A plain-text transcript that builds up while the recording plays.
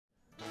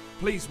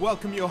please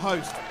welcome your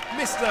host,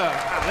 Mr.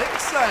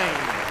 Alex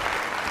Zane.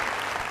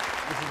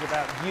 This is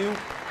about you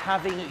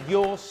having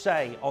your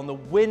say on the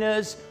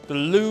winners, the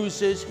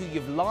losers, who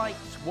you've liked,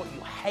 what you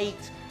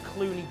hate.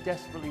 Clooney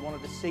desperately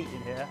wanted a seat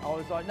in here. I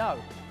was like, no.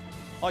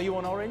 Are you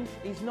on Orange?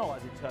 He's not,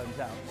 as it turns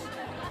out.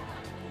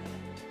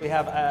 We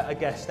have a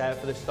guest out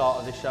for the start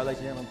of this show. Ladies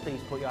and gentlemen,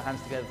 please put your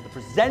hands together for the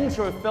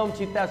presenter of Film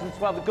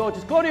 2012, the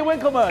gorgeous Claudia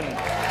Winkleman.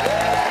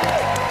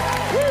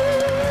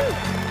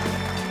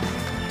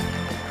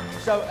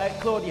 So,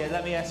 Claudia,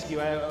 let me ask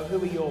you,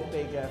 who are your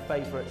big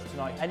favourites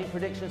tonight? Any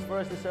predictions for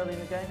us this early in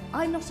the game?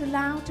 I'm not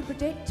allowed to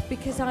predict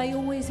because I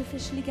always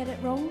officially get it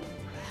wrong.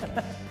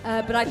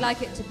 But I'd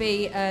like it to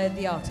be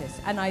the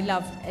artist, and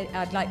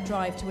I'd like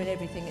Drive to win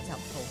everything it's up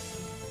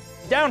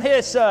for. Down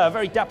here, sir, a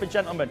very dapper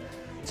gentleman.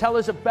 Tell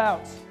us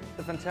about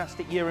the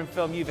fantastic year in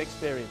film you've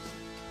experienced.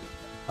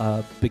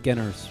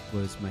 Beginners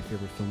was my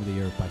favourite film of the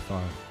year by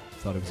far.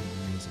 Thought it was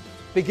amazing.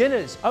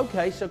 Beginners,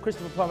 okay, so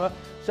Christopher Plummer.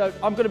 So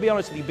I'm going to be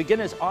honest with you,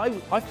 Beginners,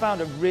 I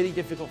found a really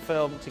difficult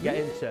film to get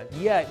into.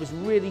 Yeah, it was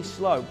really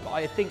slow, but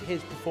I think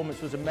his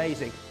performance was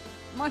amazing.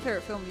 My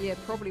favourite film of the year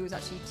probably was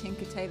actually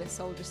Tinker Tailor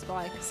Soldier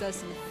Spy, because there's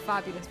some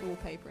fabulous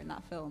wallpaper in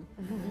that film.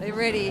 They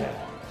really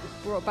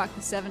brought back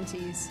the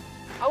 70s.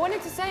 I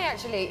wanted to say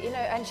actually, you know,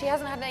 and she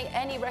hasn't had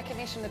any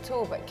recognition at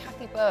all, but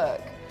Kathy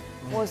Burke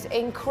was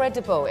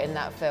incredible in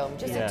that film.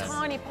 Just a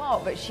tiny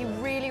part, but she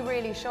really,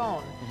 really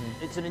shone.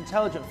 It's an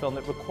intelligent film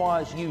that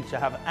requires you to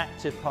have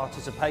active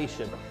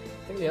participation.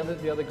 I think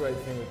the other great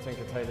thing with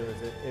Tinker Tailor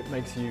is it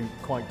makes you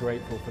quite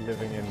grateful for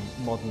living in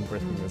modern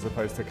Britain as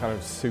opposed to kind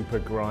of super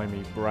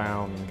grimy,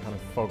 brown, kind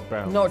of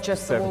fog-bound. Not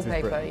just the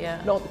wallpaper, Britain.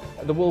 yeah. Not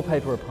the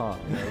wallpaper apart.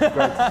 You know, it's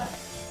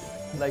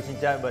great. Ladies and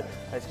gentlemen,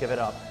 let's give it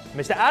up.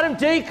 Mr. Adam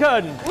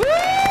Deacon! Woo!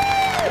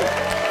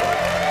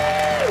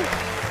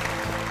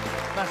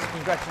 Massive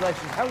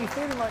congratulations. How are you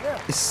feeling right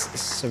now? It's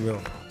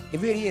surreal. It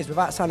really is.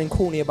 Without sounding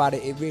corny about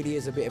it, it really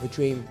is a bit of a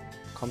dream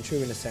come true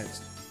in a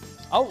sense.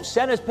 Oh,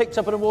 Senna's picked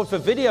up an award for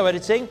video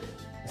editing.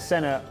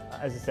 Senna,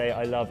 as I say,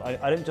 I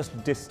don't just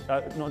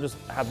not just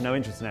have no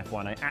interest in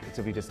F1, I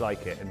actively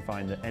dislike it and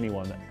find that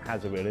anyone that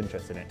has a real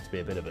interest in it to be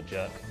a bit of a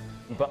jerk.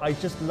 But I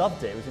just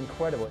loved it, it was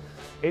incredible.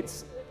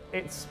 It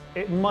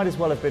might as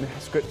well have been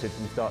scripted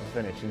from start to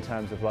finish in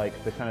terms of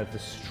like the kind of the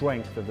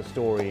strength of the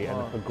story and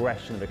the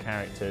progression of the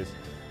characters.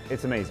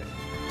 It's amazing.